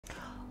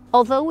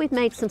Although we've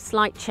made some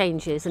slight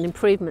changes and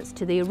improvements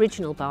to the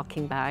original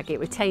barking bag, it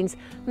retains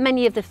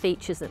many of the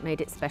features that made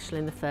it special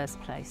in the first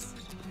place.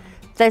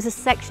 There's a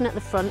section at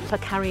the front for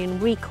carrying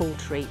recall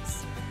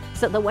treats,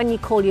 so that when you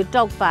call your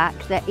dog back,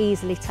 they're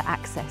easily to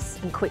access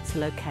and quick to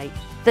locate.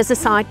 There's a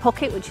side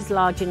pocket which is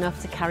large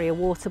enough to carry a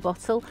water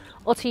bottle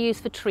or to use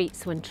for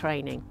treats when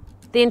training.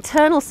 The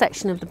internal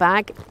section of the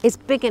bag is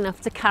big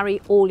enough to carry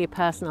all your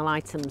personal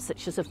items,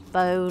 such as a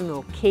phone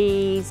or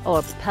keys or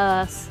a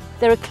purse.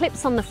 There are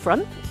clips on the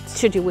front,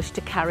 should you wish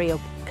to carry a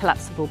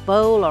collapsible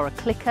bowl or a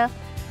clicker,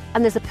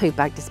 and there's a poo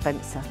bag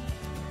dispenser.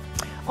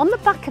 On the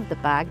back of the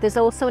bag, there's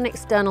also an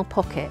external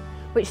pocket,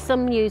 which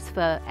some use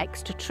for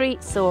extra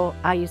treats, or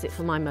I use it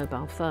for my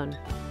mobile phone.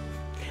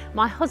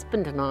 My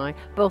husband and I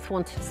both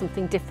wanted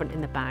something different in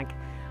the bag.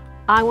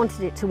 I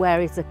wanted it to wear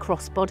as a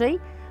crossbody,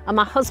 and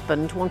my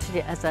husband wanted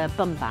it as a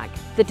bum bag.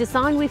 The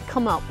design we've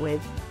come up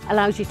with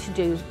allows you to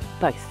do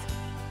both.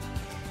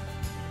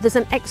 There's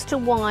an extra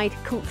wide,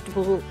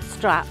 comfortable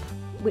strap,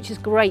 which is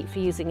great for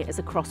using it as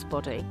a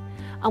crossbody.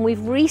 And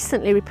we've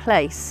recently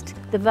replaced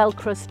the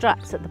Velcro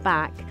straps at the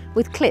back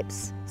with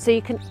clips, so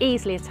you can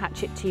easily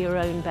attach it to your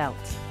own belt.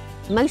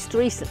 Most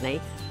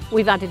recently,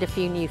 we've added a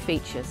few new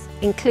features,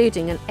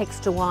 including an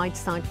extra wide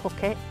side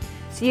pocket.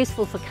 It's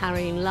useful for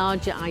carrying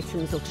larger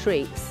items or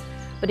treats,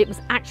 but it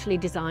was actually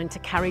designed to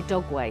carry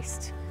dog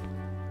waste.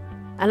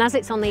 And as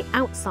it's on the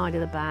outside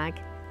of the bag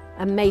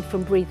and made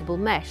from breathable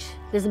mesh,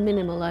 there's a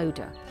minimal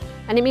odour.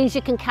 And it means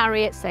you can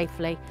carry it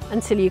safely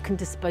until you can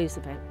dispose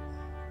of it.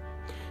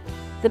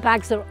 The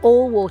bags are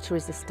all water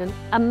resistant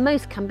and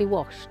most can be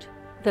washed.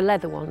 The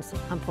leather ones,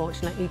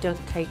 unfortunately,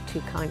 don't take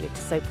too kindly to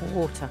soap and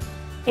water.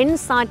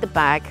 Inside the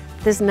bag,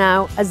 there's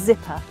now a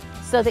zipper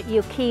so that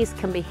your keys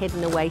can be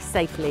hidden away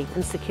safely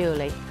and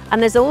securely.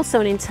 And there's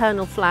also an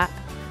internal flap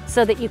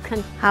so that you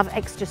can have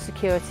extra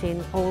security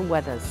in all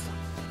weathers.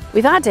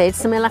 We've added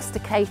some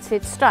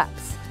elasticated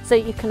straps so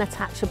you can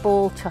attach a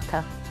ball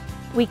tucker.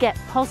 We get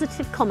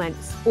positive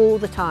comments all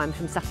the time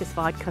from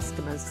satisfied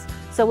customers,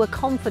 so we're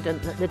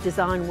confident that the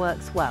design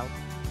works well.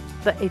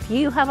 But if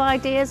you have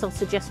ideas or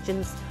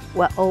suggestions,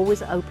 we're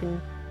always open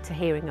to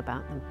hearing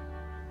about them.